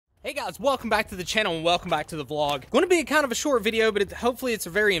Hey guys, welcome back to the channel and welcome back to the vlog. Going to be kind of a short video, but hopefully it's a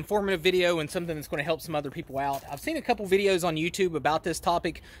very informative video and something that's going to help some other people out. I've seen a couple videos on YouTube about this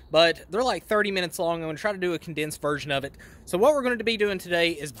topic, but they're like 30 minutes long. I'm going to try to do a condensed version of it. So what we're going to be doing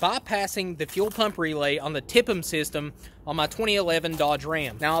today is bypassing the fuel pump relay on the TIPM system on my 2011 Dodge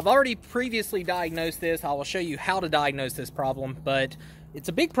Ram. Now I've already previously diagnosed this. I will show you how to diagnose this problem, but it's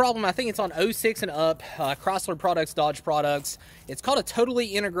a big problem. I think it's on 06 and up, Chrysler products, Dodge products. It's called a totally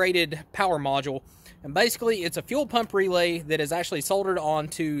integrated power module. And basically, it's a fuel pump relay that is actually soldered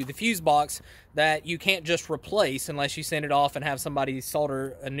onto the fuse box that you can't just replace unless you send it off and have somebody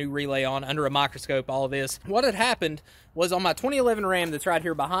solder a new relay on under a microscope, all of this. What had happened was on my 2011 Ram that's right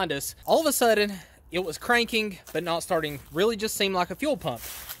here behind us, all of a sudden, it was cranking, but not starting. Really just seemed like a fuel pump.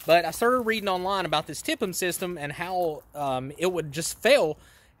 But I started reading online about this TIPM system and how it would just fail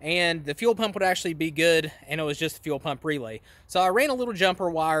and the fuel pump would actually be good and it was just a fuel pump relay. So I ran a little jumper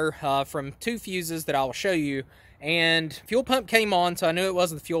wire from 2 fuses that I will show you, and fuel pump came on, so I knew it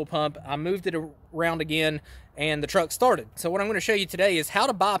wasn't the fuel pump. I moved it around again and the truck started. So what I'm going to show you today is how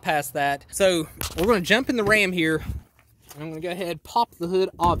to bypass that. So we're going to jump in the Ram here. I'm going to go ahead, pop the hood,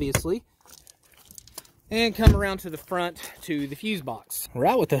 obviously, and come around to the front to the fuse box. We're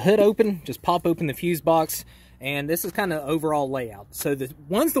out with the hood open, just pop open the fuse box, and this is kind of overall layout. So the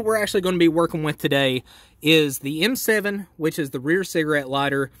ones that we're actually going to be working with today is the M7, which is the rear cigarette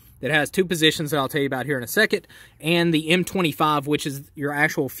lighter that has 2 positions that I'll tell you about here in a second, and the M25, which is your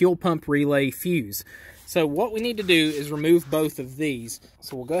actual fuel pump relay fuse. So what we need to do is remove both of these.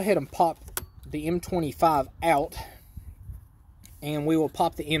 So we'll go ahead and pop the M25 out, and we will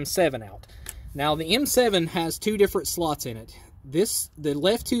pop the M7 out. Now the M7 has 2 different slots in it. The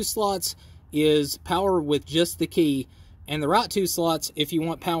left 2 slots is power with just the key, and the right 2 slots, if you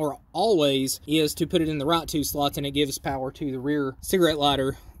want power always, is to put it in the right 2 slots, and it gives power to the rear cigarette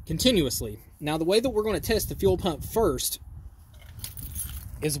lighter continuously. Now the way that we're going to test the fuel pump first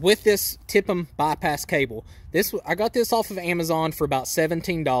is with this TIPM bypass cable. I got this off of Amazon for about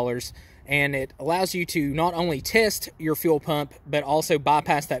 $17. And it allows you to not only test your fuel pump, but also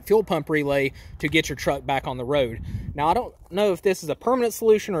bypass that fuel pump relay to get your truck back on the road. Now, I don't know if this is a permanent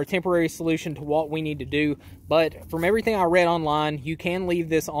solution or a temporary solution to what we need to do, but from everything I read online, you can leave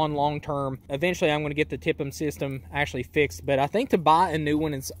this on long term. Eventually, I'm going to get the TIPM system actually fixed, but I think to buy a new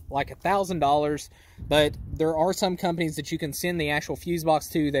one is like $1,000, but there are some companies that you can send the actual fuse box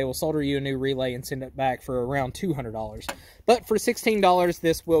to. They will solder you a new relay and send it back for around $200. But for $16,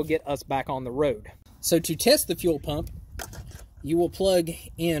 this will get us back on the road. So to test the fuel pump, you will plug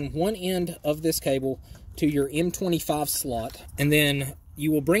in one end of this cable to your M25 slot, and then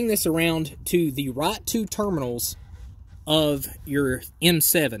you will bring this around to the right 2 terminals of your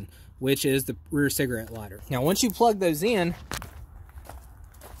M7, which is the rear cigarette lighter. Now once you plug those in,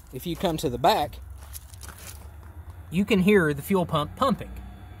 if you come to the back, you can hear the fuel pump pumping.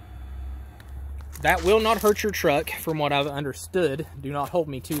 That will not hurt your truck, from what I've understood. Do not hold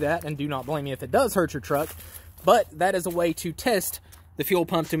me to that, and do not blame me if it does hurt your truck. But that is a way to test the fuel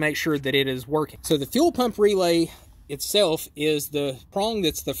pump to make sure that it is working. So the fuel pump relay itself is the prong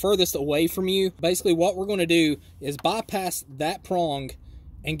that's the furthest away from you. Basically, what we're going to do is bypass that prong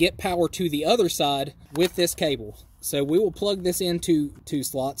and get power to the other side with this cable. So we will plug this into 2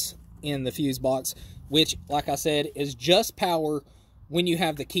 slots in the fuse box, which, like I said, is just power when you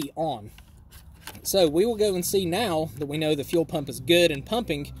have the key on. So we will go and see now that we know the fuel pump is good and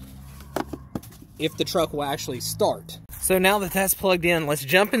pumping if the truck will actually start. So now that that's plugged in, let's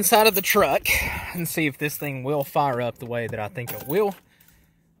jump inside of the truck and see if this thing will fire up the way that I think it will.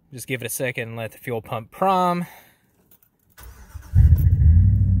 Just give it a second and let the fuel pump prime.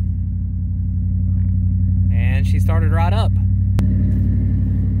 And she started right up.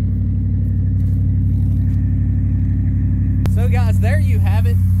 So guys, there you have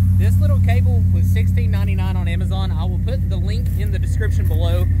it. This little cable was $16.99 on Amazon. I will put the link in the description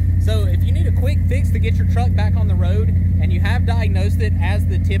below. So if you need a quick fix to get your truck back on the road and you have diagnosed it as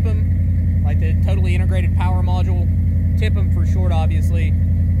the TIPM, like the totally integrated power module, TIPM for short obviously,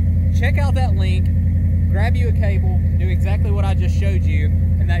 check out that link, grab you a cable, do exactly what I just showed you,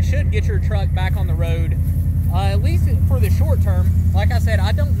 and that should get your truck back on the road, at least for the short term. Like I said,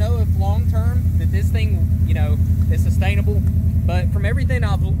 I don't know if long term that this thing, you know, is sustainable, but from everything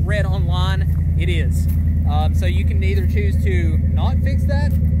I've read online, it is. So you can either choose to not fix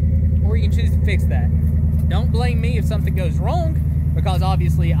that, or you can choose to fix that. Don't blame me if something goes wrong, because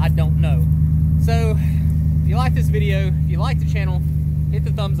obviously I don't know. So if you like this video, if you like the channel, hit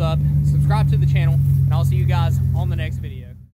the thumbs up, subscribe to the channel, and I'll see you guys on the next video.